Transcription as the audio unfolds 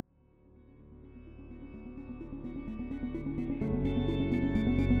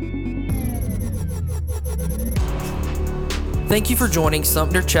Thank you for joining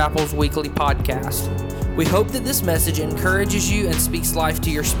Sumter Chapel's weekly podcast. We hope that this message encourages you and speaks life to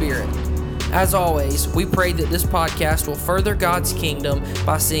your spirit. As always, we pray that this podcast will further God's kingdom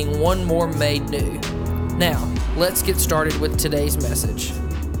by seeing one more made new. Now, let's get started with today's message.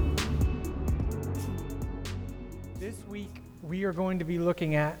 This week, we are going to be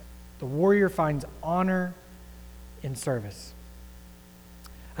looking at the warrior finds honor in service.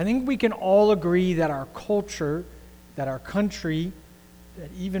 I think we can all agree that our culture, that our country, that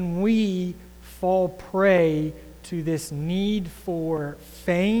even we fall prey to this need for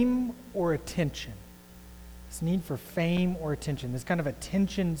fame or attention. This need for fame or attention, this kind of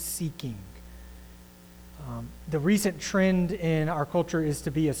attention seeking. The recent trend in our culture is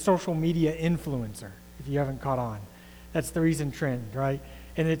to be a social media influencer, if you haven't caught on. That's the recent trend, right?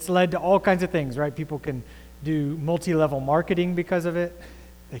 And it's led to all kinds of things, right? People can do multi-level marketing because of it.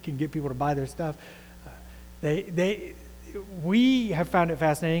 They can get people to buy their stuff. We have found it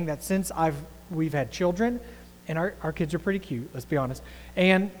fascinating that since we've had children, and our kids are pretty cute, let's be honest.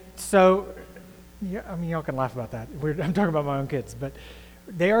 And so, yeah, I mean, y'all can laugh about that. I'm talking about my own kids, but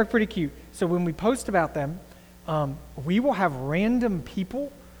they are pretty cute. So when we post about them, we will have random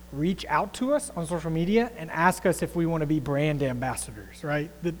people reach out to us on social media and ask us if we want to be brand ambassadors, right?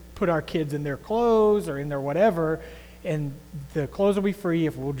 That put our kids in their clothes or in their whatever, and the clothes will be free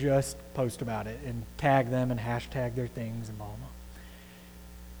if we'll just post about it and tag them and hashtag their things and blah, blah, blah.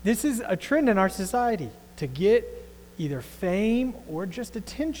 This is a trend in our society to get either fame or just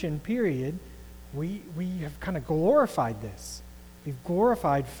attention, period. We have kind of glorified this. We've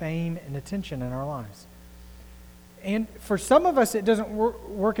glorified fame and attention in our lives. And for some of us, it doesn't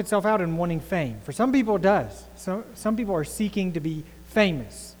work itself out in wanting fame. For some people, it does. So some people are seeking to be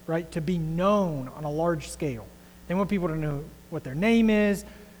famous, right? To be known on a large scale. They want people to know what their name is.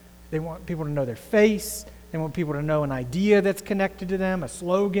 They want people to know their face. They want people to know an idea that's connected to them, a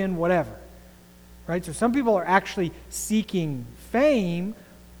slogan, whatever. Right? So some people are actually seeking fame.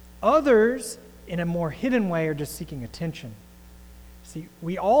 Others, in a more hidden way, are just seeking attention. See,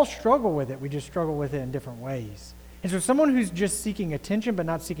 we all struggle with it. We just struggle with it in different ways. And so someone who's just seeking attention but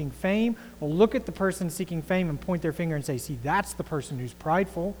not seeking fame will look at the person seeking fame and point their finger and say, see, that's the person who's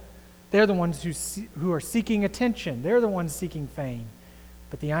prideful. They're the ones who are seeking attention. They're the ones seeking fame.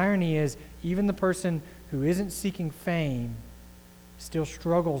 But the irony is, even the person who isn't seeking fame still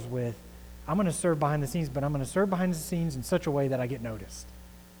struggles with, I'm going to serve behind the scenes, but I'm going to serve behind the scenes in such a way that I get noticed.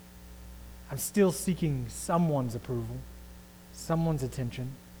 I'm still seeking someone's approval, someone's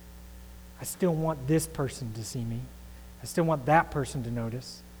attention. I still want this person to see me. I still want that person to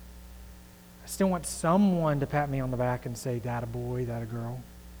notice. I still want someone to pat me on the back and say, that a boy, that a girl.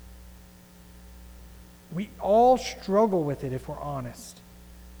 We all struggle with it if we're honest.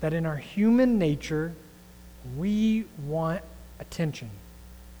 That in our human nature, we want attention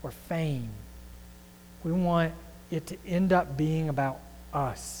or fame. We want it to end up being about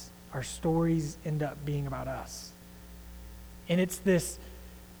us. Our stories end up being about us. And it's this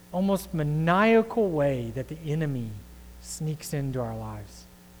almost maniacal way that the enemy sneaks into our lives.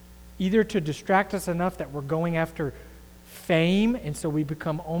 Either to distract us enough that we're going after fame, and so we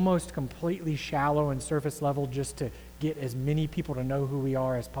become almost completely shallow and surface level just to get as many people to know who we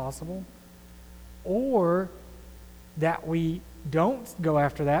are as possible, or that we don't go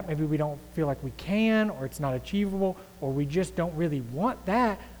after that. Maybe we don't feel like we can, or it's not achievable, or we just don't really want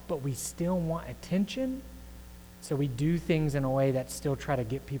that, but we still want attention, so we do things in a way that still try to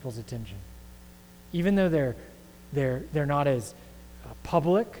get people's attention. Even though they're not as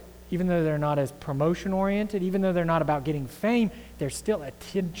public, even though they're not as promotion-oriented, even though they're not about getting fame, they're still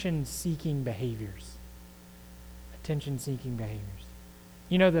attention-seeking behaviors. Attention-seeking behaviors.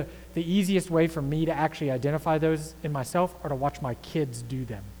 You know, the easiest way for me to actually identify those in myself are to watch my kids do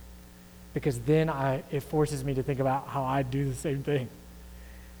them. Because then it forces me to think about how I do the same thing.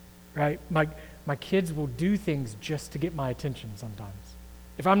 Right? My kids will do things just to get my attention sometimes.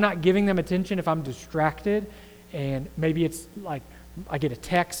 If I'm not giving them attention, if I'm distracted, and maybe it's like I get a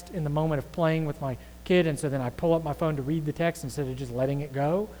text in the moment of playing with my kid, and so then I pull up my phone to read the text instead of just letting it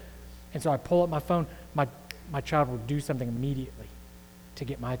go. And so I pull up my phone, my child will do something immediately to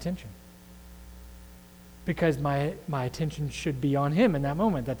get my attention. Because my attention should be on him in that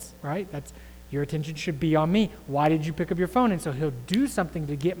moment. That's right. Your attention should be on me. Why did you pick up your phone? And so he'll do something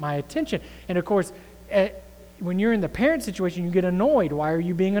to get my attention. And of course, when you're in the parent situation, you get annoyed. Why are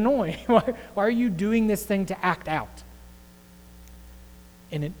you being annoyed? Why are you doing this thing to act out?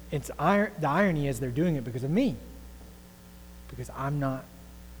 And the irony is they're doing it because of me. Because I'm not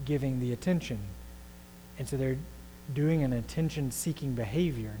giving the attention. And so they're doing an attention-seeking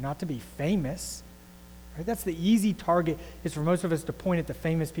behavior, not to be famous, Right? That's the easy target, is for most of us to point at the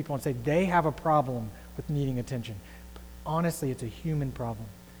famous people and say they have a problem with needing attention. But honestly, it's a human problem.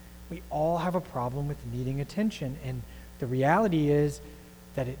 We all have a problem with needing attention, and the reality is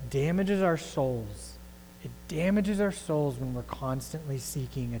that it damages our souls. It damages our souls when we're constantly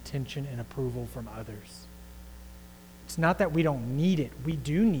seeking attention and approval from others. It's not that we don't need it. We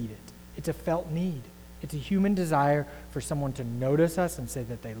do need it. It's a felt need. It's a human desire for someone to notice us and say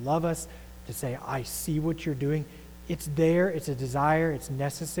that they love us, to say, I see what you're doing. It's there. It's a desire. It's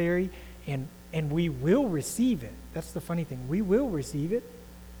necessary. And we will receive it. That's the funny thing. We will receive it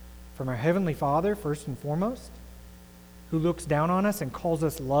from our Heavenly Father, first and foremost, who looks down on us and calls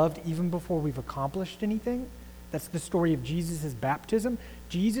us loved even before we've accomplished anything. That's the story of Jesus' baptism.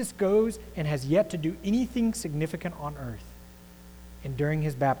 Jesus goes and has yet to do anything significant on earth. And during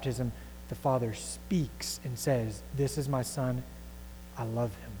his baptism, the Father speaks and says, this is my Son, I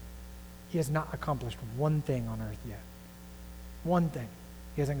love him. He has not accomplished one thing on earth yet. One thing.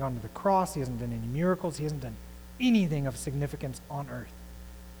 He hasn't gone to the cross. He hasn't done any miracles. He hasn't done anything of significance on earth.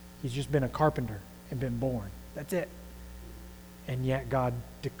 He's just been a carpenter and been born. That's it. And yet God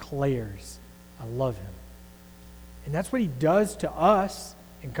declares, I love him. And that's what he does to us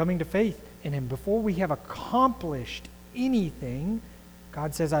in coming to faith in him. Before we have accomplished anything,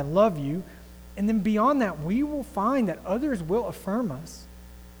 God says, I love you. And then beyond that, we will find that others will affirm us.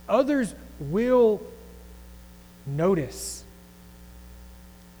 Others will notice.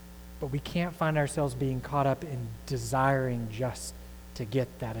 But we can't find ourselves being caught up in desiring just to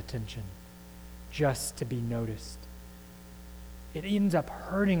get that attention, just to be noticed. It ends up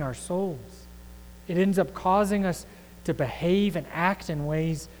hurting our souls. It ends up causing us to behave and act in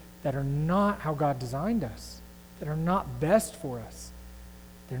ways that are not how God designed us, that are not best for us.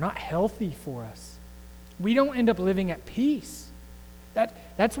 They're not healthy for us. We don't end up living at peace.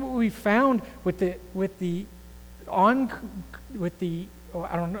 That's what we found with the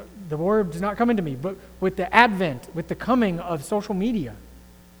I don't know, the word does not come into me, but with the advent, with the coming of social media.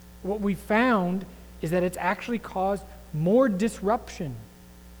 What we found is that it's actually caused more disruption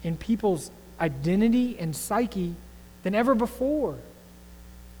in people's identity and psyche than ever before.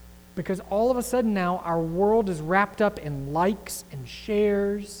 Because all of a sudden now our world is wrapped up in likes and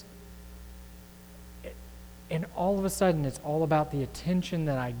shares. And all of a sudden it's all about the attention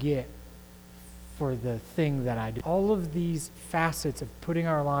that I get for the thing that I do. All of these facets of putting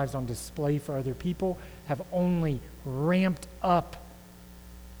our lives on display for other people have only ramped up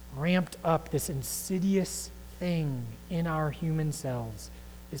this insidious thing in our human selves,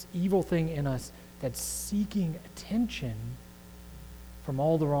 this evil thing in us that's seeking attention from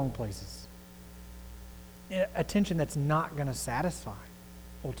all the wrong places. Attention that's not going to satisfy,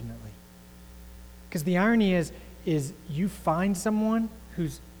 ultimately. Because the irony is you find someone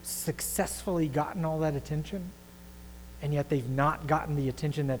who's successfully gotten all that attention, and yet they've not gotten the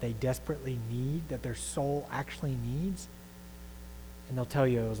attention that they desperately need, that their soul actually needs, and they'll tell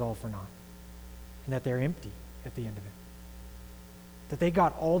you it was all for naught, and that they're empty at the end of it. That they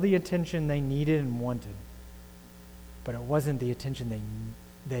got all the attention they needed and wanted, but it wasn't the attention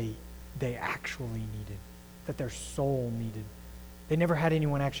they actually needed, that their soul needed. They never had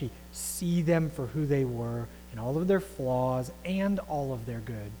anyone actually see them for who they were and all of their flaws and all of their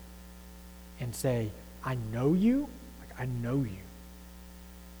good and say, I know you, like I know you,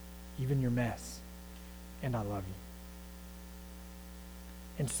 even your mess, and I love you.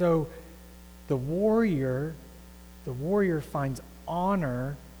 And so the warrior finds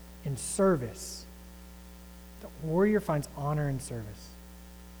honor in service. The warrior finds honor in service.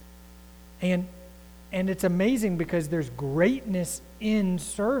 And it's amazing because there's greatness in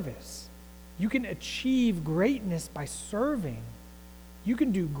service. You can achieve greatness by serving. You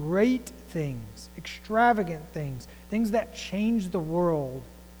can do great things, extravagant things, things that change the world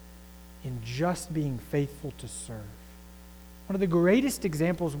in just being faithful to serve. One of the greatest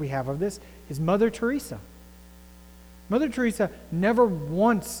examples we have of this is Mother Teresa. Mother Teresa never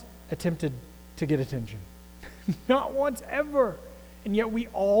once attempted to get attention. Not once ever. And yet we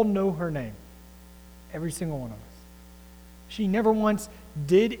all know her name. Every single one of us. She never once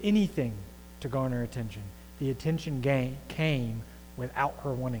did anything to garner attention. The attention came without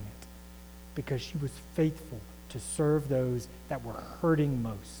her wanting it, because she was faithful to serve those that were hurting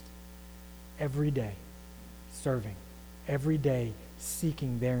most. Every day, serving. Every day,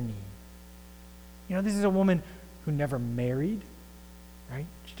 seeking their need. You know, this is a woman who never married, right?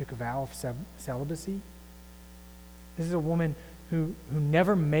 She took a vow of celibacy. This is a woman who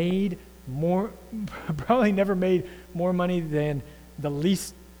never made probably never made more money than the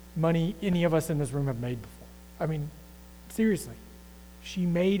least money any of us in this room have made before. I mean, seriously. She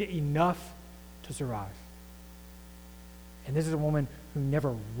made enough to survive. And this is a woman who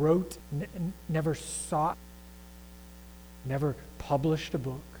never wrote, never sought, never published a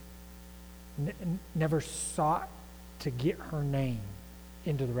book, never sought to get her name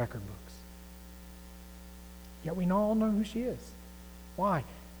into the record books. Yet we all know who she is. Why?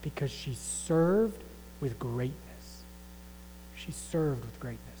 Because she served with greatness. She served with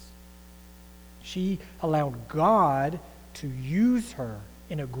greatness. She allowed God to use her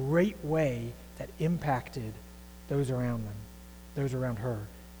in a great way that impacted those around them, those around her.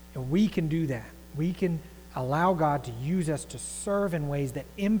 And we can do that. We can allow God to use us to serve in ways that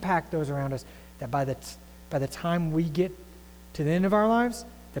impact those around us, that by the time we get to the end of our lives,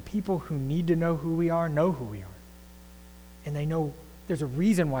 the people who need to know who we are know who we are. And they know there's a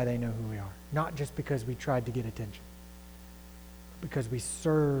reason why they know who we are, not just because we tried to get attention, but because we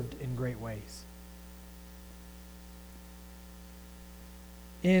served in great ways.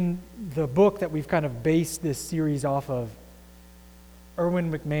 In the book that we've kind of based this series off of,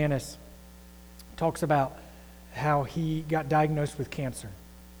 Erwin McManus talks about how he got diagnosed with cancer.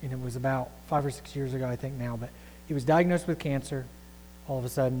 And it was about 5 or 6 years ago, I think now, but he was diagnosed with cancer all of a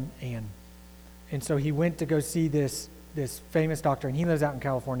sudden, and so he went to go see this famous doctor, and he lives out in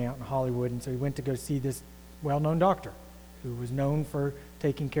California, out in Hollywood, and so he went to go see this well-known doctor who was known for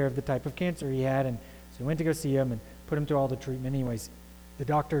taking care of the type of cancer he had, and so he went to go see him and put him through all the treatment. Anyways, the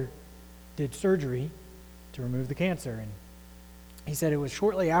doctor did surgery to remove the cancer, and he said it was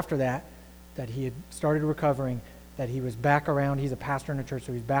shortly after that he had started recovering, that he was back around. He's a pastor in a church,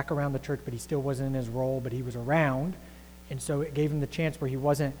 so he's back around the church, but he still wasn't in his role, but he was around, and so it gave him the chance where he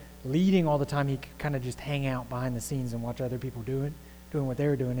wasn't leading all the time. He could kind of just hang out behind the scenes and watch other people doing what they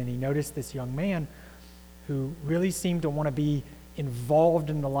were doing, and he noticed this young man who really seemed to want to be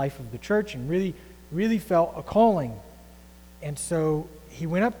involved in the life of the church and really, really felt a calling. And so he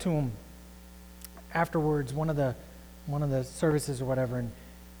went up to him afterwards, one of the services or whatever,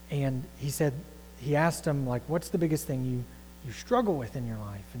 and he asked him, like, what's the biggest thing you struggle with in your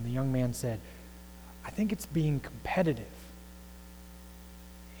life? And the young man said, I think it's being competitive.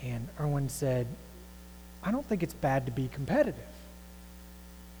 And Erwin said, I don't think it's bad to be competitive.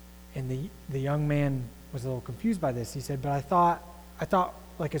 And the young man was a little confused by this. He said, but I thought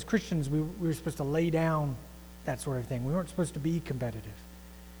like as Christians, we were supposed to lay down that sort of thing. We weren't supposed to be competitive.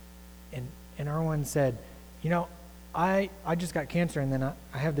 And Erwin said, I just got cancer, and then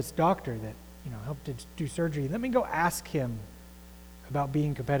I have this doctor that, helped to do surgery. Let me go ask him about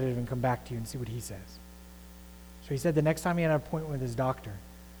being competitive and come back to you and see what he says. So he said the next time he had an appointment with his doctor,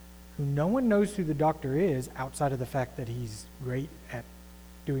 who no one knows who the doctor is outside of the fact that he's great at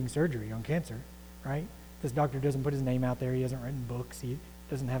doing surgery on cancer, right? This doctor doesn't put his name out there. He hasn't written books. He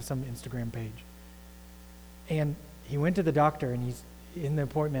doesn't have some Instagram page. And he went to the doctor, and he's in the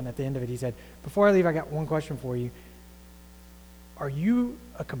appointment at the end of it, he said, before I leave, I got one question for you. Are you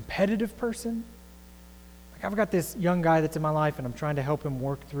a competitive person? Like, I've got this young guy that's in my life, and I'm trying to help him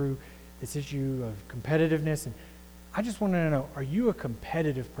work through this issue of competitiveness, and I just wanted to know, are you a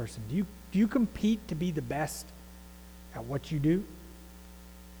competitive person? Do you compete to be the best at what you do?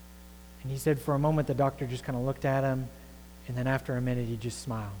 And he said for a moment the doctor just kind of looked at him, and then after a minute he just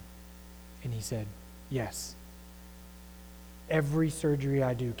smiled. And he said, yes. Every surgery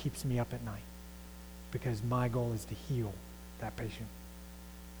I do keeps me up at night because my goal is to heal that patient.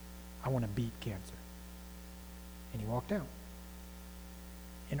 I want to beat cancer. And he walked out.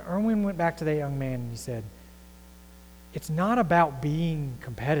 And Erwin went back to that young man and he said, it's not about being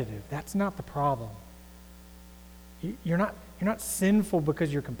competitive. That's not the problem. You're not sinful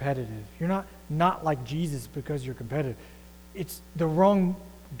because you're competitive. You're not like Jesus because you're competitive. It's the wrong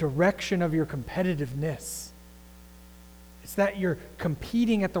direction of your competitiveness. It's that you're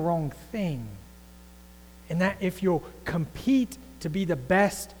competing at the wrong thing. And that if you'll compete to be the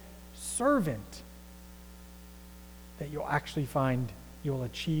best servant, that you'll actually find you'll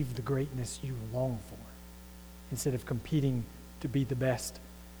achieve the greatness you long for, instead of competing to be the best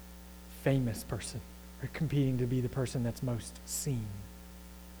famous person or competing to be the person that's most seen.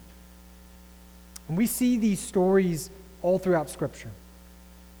 And we see these stories all throughout Scripture.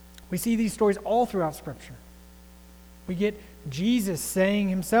 We see these stories all throughout Scripture. We get Jesus saying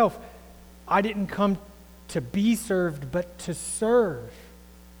himself, I didn't come to be served, but to serve.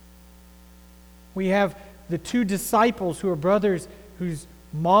 We have the two disciples who are brothers whose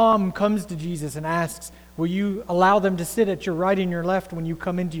mom comes to Jesus and asks, will you allow them to sit at your right and your left when you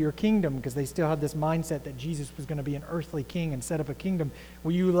come into your kingdom? Because they still had this mindset that Jesus was going to be an earthly king and set up a kingdom.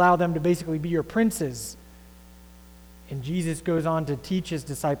 Will you allow them to basically be your princes? And Jesus goes on to teach his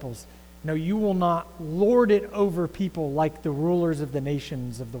disciples, no, you will not lord it over people like the rulers of the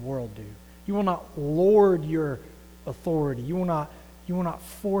nations of the world do. You will not lord your authority. You will not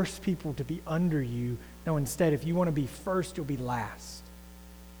force people to be under you. No, instead, if you want to be first, you'll be last.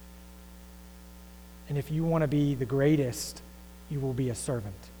 And if you want to be the greatest, you will be a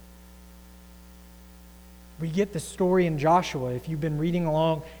servant. We get the story in Joshua. If you've been reading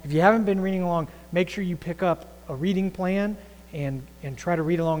along, if you haven't been reading along, make sure you pick up a reading plan and try to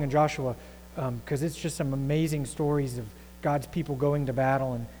read along in Joshua, because it's just some amazing stories of God's people going to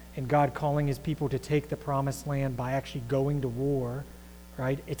battle and God calling his people to take the promised land by actually going to war,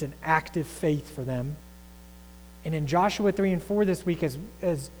 right? It's an active faith for them. And in Joshua 3 and 4 this week, as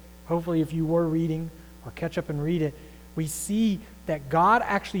hopefully if you were reading or catch up and read it, we see that God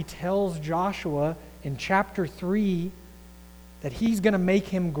actually tells Joshua in chapter 3 that he's going to make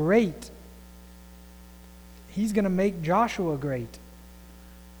him great. He's going to make Joshua great.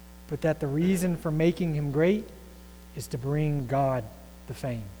 But that the reason for making him great is to bring God the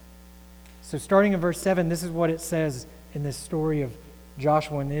fame. So starting in verse 7, this is what it says in this story of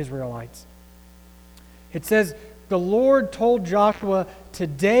Joshua and the Israelites. It says, "The Lord told Joshua,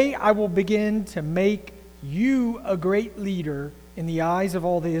 'Today I will begin to make you a great leader in the eyes of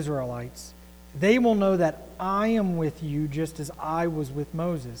all the Israelites. They will know that I am with you just as I was with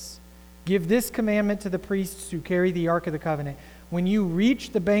Moses. Give this commandment to the priests who carry the Ark of the Covenant. When you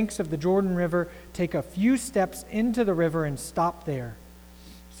reach the banks of the Jordan River, take a few steps into the river and stop there.'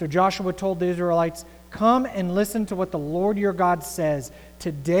 So Joshua told the Israelites, 'Come and listen to what the Lord your God says.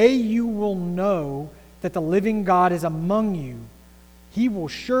 Today you will know that the living God is among you. He will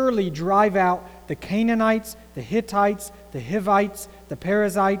surely drive out the Canaanites, the Hittites, the Hivites, the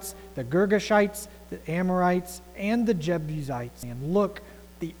Perizzites, the Girgashites, the Amorites, and the Jebusites. And look,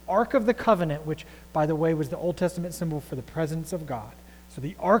 the Ark of the Covenant,'" which, by the way, was the Old Testament symbol for the presence of God. "So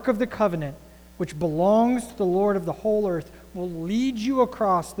the Ark of the Covenant, which belongs to the Lord of the whole earth, will lead you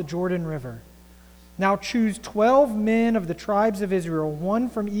across the Jordan River. Now choose 12 men of the tribes of Israel, one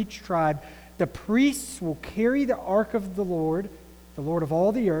from each tribe. The priests will carry the Ark of the Lord of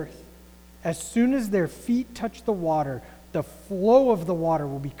all the earth. As soon as their feet touch the water, the flow of the water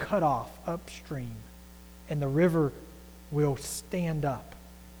will be cut off upstream, and the river will stand up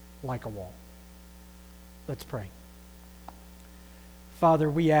like a wall." Let's pray.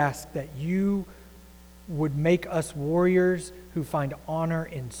 Father, we ask that you would make us warriors who find honor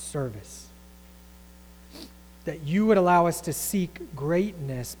in service. That you would allow us to seek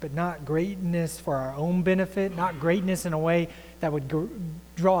greatness, but not greatness for our own benefit, not greatness in a way that would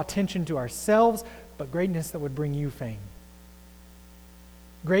draw attention to ourselves, but greatness that would bring you fame.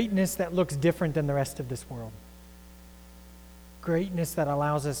 Greatness that looks different than the rest of this world. Greatness that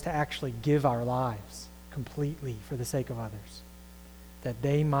allows us to actually give our lives completely for the sake of others, that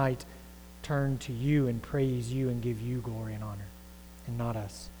they might turn to you and praise you and give you glory and honor, and not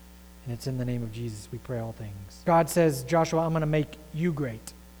us. And it's in the name of Jesus we pray all things. God says, "Joshua, I'm going to make you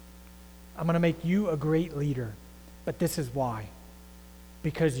great. I'm going to make you a great leader. But this is why.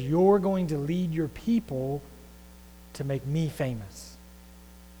 Because you're going to lead your people to make me famous."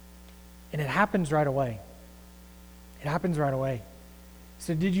 And it happens right away. It happens right away.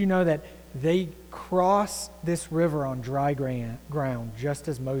 So did you know that they cross this river on dry ground, just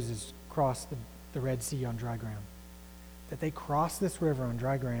as Moses crossed the Red Sea on dry ground? That they cross this river on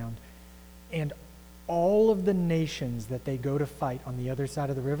dry ground, and all of the nations that they go to fight on the other side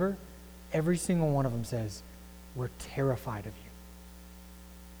of the river, every single one of them says, "We're terrified of you.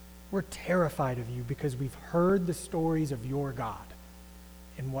 We're terrified of you because we've heard the stories of your God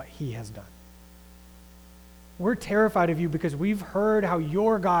and what he has done. We're terrified of you because we've heard how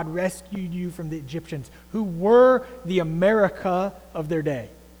your God rescued you from the Egyptians, who were the America of their day.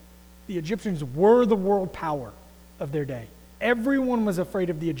 The Egyptians were the world power of their day. Everyone was afraid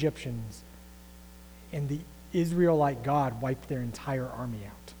of the Egyptians, and the Israelite God wiped their entire army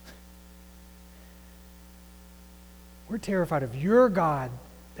out. We're terrified of your God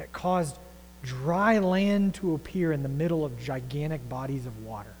that caused dry land to appear in the middle of gigantic bodies of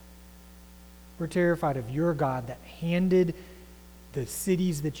water. We're terrified of your God that handed the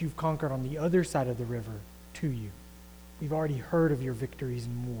cities that you've conquered on the other side of the river to you. We've already heard of your victories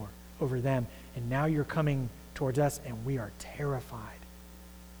in war over them, and now you're coming towards us, and we are terrified.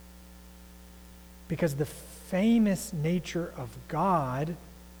 Because the famous nature of God,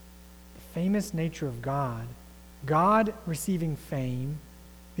 God receiving fame,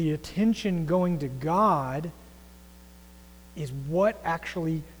 the attention going to God, is what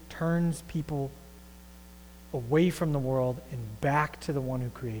actually turns people away from the world and back to the one who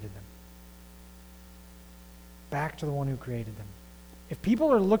created them. Back to the one who created them. If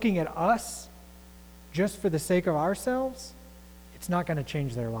people are looking at us just for the sake of ourselves, it's not going to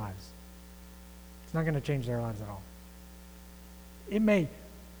change their lives. It's not going to change their lives at all. it may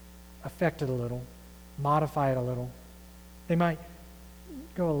affect it a little, modify it a little. They might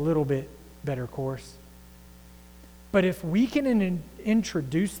go a little bit better course. But if we can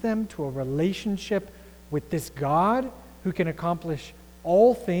introduce them to a relationship with this God who can accomplish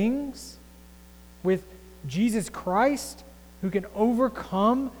all things, with Jesus Christ who can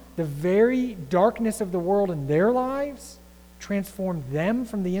overcome the very darkness of the world in their lives, transform them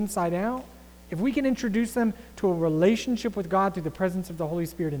from the inside out, if we can introduce them to a relationship with God through the presence of the Holy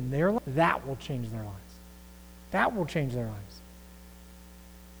Spirit in their life, that will change their lives. That will change their lives.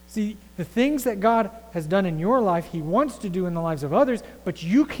 See, the things that God has done in your life, He wants to do in the lives of others, but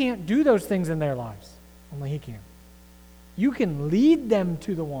you can't do those things in their lives. Only He can. You can lead them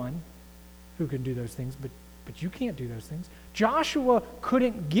to the one who can do those things, but you can't do those things. Joshua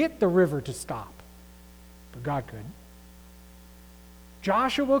couldn't get the river to stop, but God could.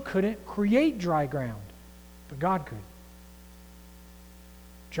 Joshua couldn't create dry ground, but God could.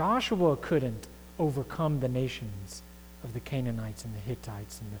 Joshua couldn't overcome the nations of the Canaanites and the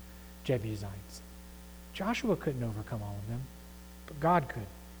Hittites and the Jebusites. Joshua couldn't overcome all of them, but God could.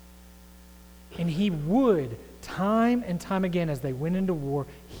 And He would, time and time again, as they went into war,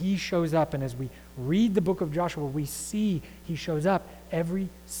 He shows up. And as we read the book of Joshua, we see He shows up every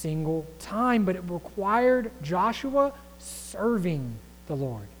single time. But it required Joshua serving the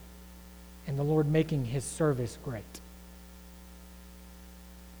Lord, and the Lord making His service great.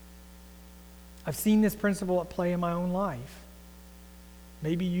 I've seen this principle at play in my own life.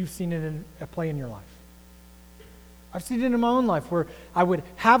 Maybe you've seen it at play in your life. I've seen it in my own life where I would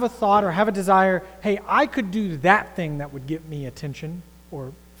have a thought or have a desire, hey, I could do that thing that would get me attention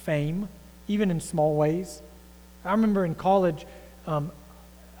or fame, even in small ways. I remember in college,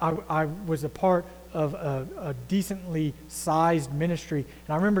 I was a part of a decently sized ministry,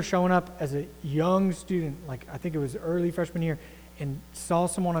 and I remember showing up as a young student, like I think it was early freshman year, and saw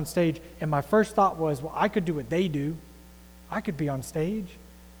someone on stage, and my first thought was, well, I could do what they do. I could be on stage.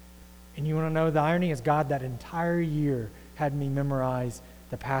 And you want to know the irony is God that entire year had me memorize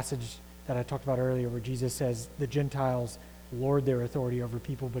the passage that I talked about earlier where Jesus says the Gentiles lord their authority over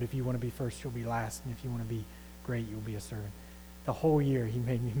people, but if you want to be first, you'll be last, and if you want to be great, you'll be a servant. The whole year He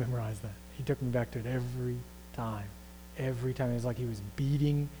made me memorize that. He took me back to it every time. Every time. It was like He was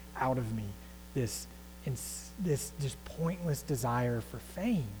beating out of me this just pointless desire for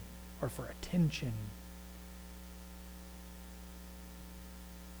fame or for attention.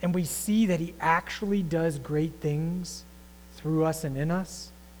 And we see that He actually does great things through us and in us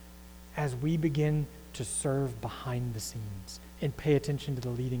as we begin to serve behind the scenes and pay attention to the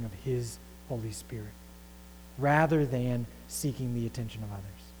leading of His Holy Spirit rather than seeking the attention of others.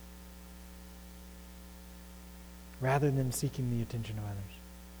 Rather than seeking the attention of others.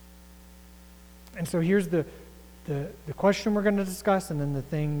 And so here's the question we're going to discuss, and then the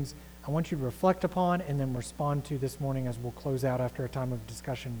things I want you to reflect upon and then respond to this morning as we'll close out after a time of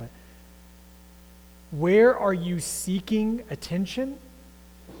discussion. But where are you seeking attention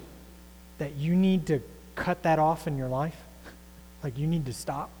that you need to cut that off in your life? Like you need to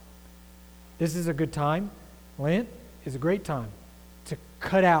stop? This is a good time. Lent is a great time to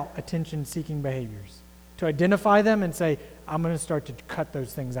cut out attention-seeking behaviors, to identify them and say, I'm going to start to cut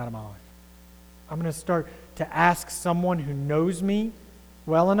those things out of my life. I'm going to start to ask someone who knows me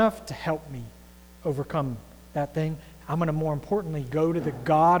well enough to help me overcome that thing. I'm going to, more importantly, go to the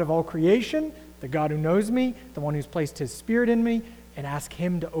God of all creation, the God who knows me, the one who's placed His Spirit in me, and ask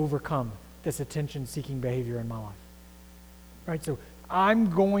Him to overcome this attention-seeking behavior in my life. Right? So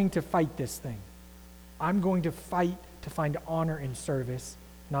I'm going to fight this thing. I'm going to fight to find honor in service,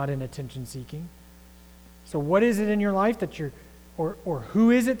 not in attention-seeking. So what is it in your life that you're, or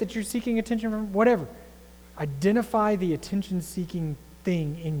who is it that you're seeking attention from? Whatever. Identify the attention-seeking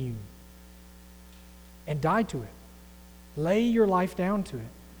thing in you and die to it. Lay your life down to it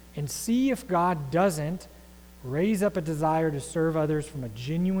and see if God doesn't raise up a desire to serve others from a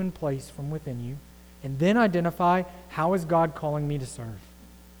genuine place from within you, and then identify, how is God calling me to serve?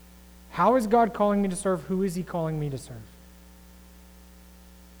 How is God calling me to serve? Who is He calling me to serve?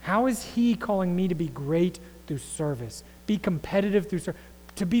 How is He calling me to be great through service, be competitive through service,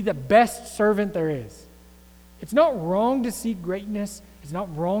 to be the best servant there is? It's not wrong to seek greatness. It's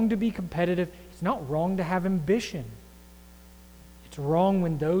not wrong to be competitive. It's not wrong to have ambition. It's wrong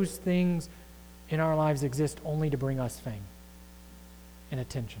when those things in our lives exist only to bring us fame and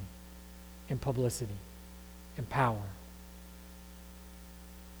attention and publicity and power.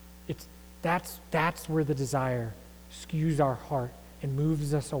 That's where the desire skews our heart and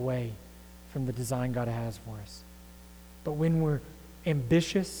moves us away from the design God has for us. But when we're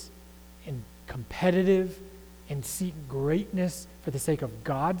ambitious and competitive and seek greatness for the sake of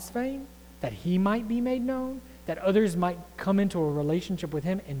God's fame, that he might be made known, that others might come into a relationship with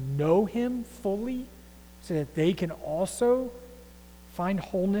him and know him fully, so that they can also find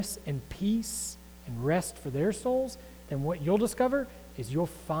wholeness and peace and rest for their souls, then what you'll discover is you'll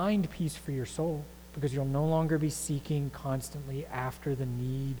find peace for your soul, because you'll no longer be seeking constantly after the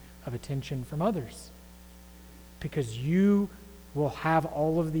need of attention from others, because you will have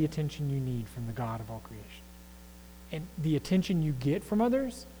all of the attention you need from the God of all creation. And the attention you get from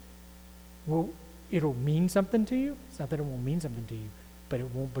others, it'll mean something to you. It's not that it won't mean something to you, but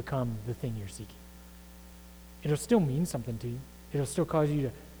it won't become the thing you're seeking. It'll still mean something to you. It'll still cause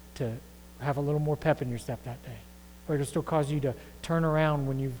you to have a little more pep in your step that day. Or it'll still cause you to turn around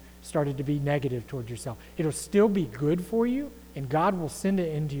when you've started to be negative towards yourself. It'll still be good for you, and God will send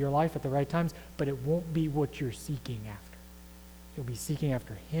it into your life at the right times, but it won't be what you're seeking after. You'll be seeking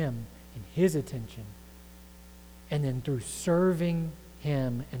after him and his attention. And then through serving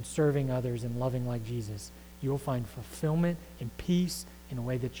him and serving others and loving like Jesus, you'll find fulfillment and peace in a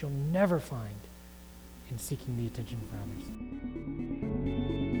way that you'll never find in seeking the attention from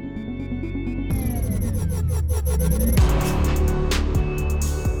others.